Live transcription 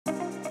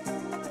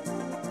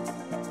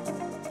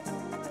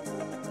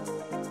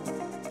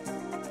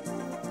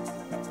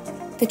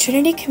The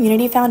Trinity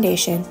Community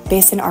Foundation,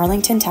 based in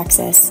Arlington,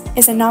 Texas,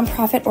 is a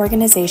nonprofit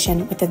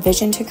organization with a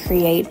vision to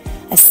create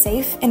a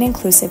safe and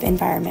inclusive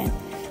environment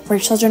where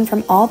children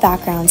from all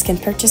backgrounds can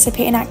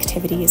participate in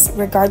activities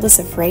regardless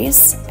of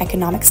race,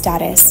 economic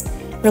status,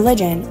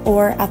 religion,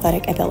 or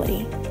athletic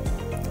ability.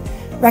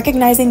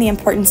 Recognizing the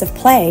importance of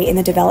play in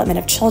the development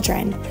of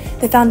children,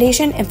 the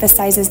foundation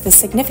emphasizes the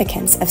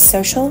significance of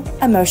social,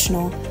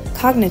 emotional,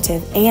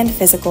 cognitive, and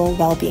physical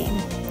well-being.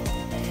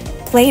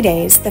 Play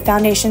Days, the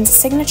foundation's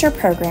signature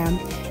program,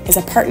 is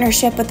a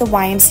partnership with the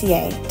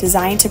YMCA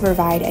designed to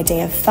provide a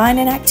day of fun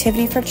and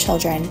activity for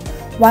children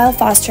while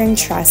fostering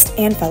trust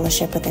and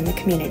fellowship within the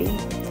community.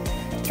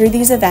 Through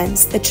these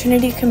events, the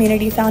Trinity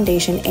Community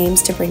Foundation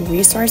aims to bring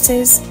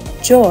resources,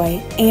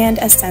 joy, and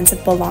a sense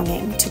of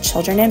belonging to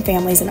children and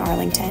families in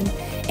Arlington,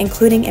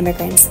 including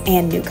immigrants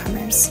and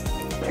newcomers.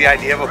 The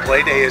idea of a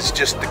play day is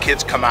just the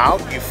kids come out,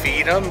 you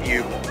feed them,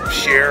 you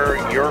share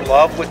your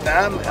love with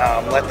them,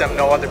 let them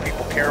know other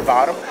people care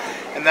about them.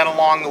 And then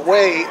along the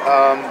way,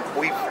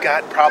 we've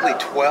got probably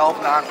 12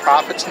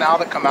 nonprofits now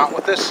that come out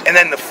with this. And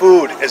then the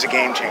food is a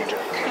game changer.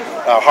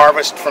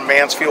 Harvest from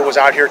Mansfield was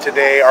out here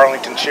today.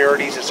 Arlington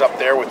Charities is up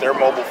there with their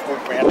mobile food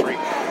pantry.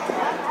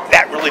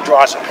 That really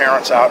draws the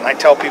parents out. And I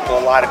tell people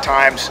a lot of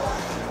times,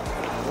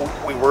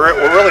 we're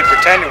really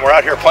pretending we're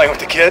out here playing with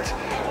the kids.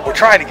 We're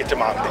trying to get to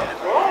mom and dad.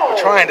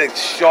 We're trying to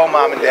show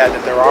mom and dad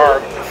that there are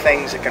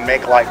things that can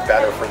make life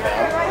better for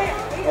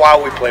them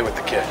while we play with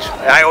the kids.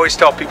 And I always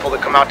tell people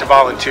that come out to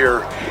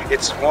volunteer,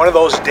 it's one of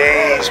those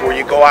days where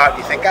you go out and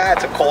you think,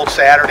 it's a cold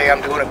Saturday,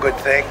 I'm doing a good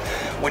thing.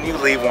 When you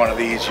leave one of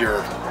these,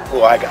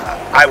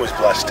 I was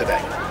blessed today.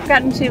 I've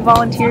gotten to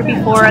volunteer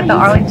before at the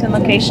Arlington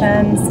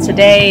locations.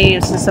 Today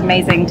it's just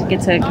amazing to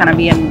get to kind of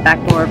be in the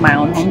back door of my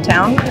own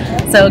hometown.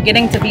 So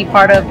getting to be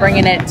part of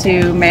bringing it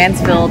to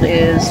Mansfield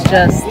is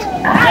just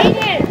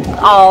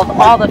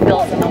all the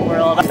feels in the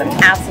world. It's an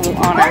absolute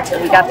honor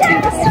that we got to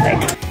do this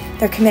today.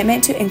 Their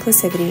commitment to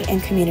inclusivity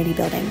and community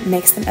building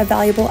makes them a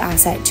valuable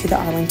asset to the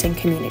Arlington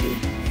community.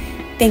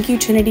 Thank you,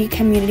 Trinity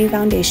Community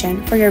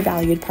Foundation, for your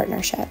valued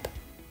partnership.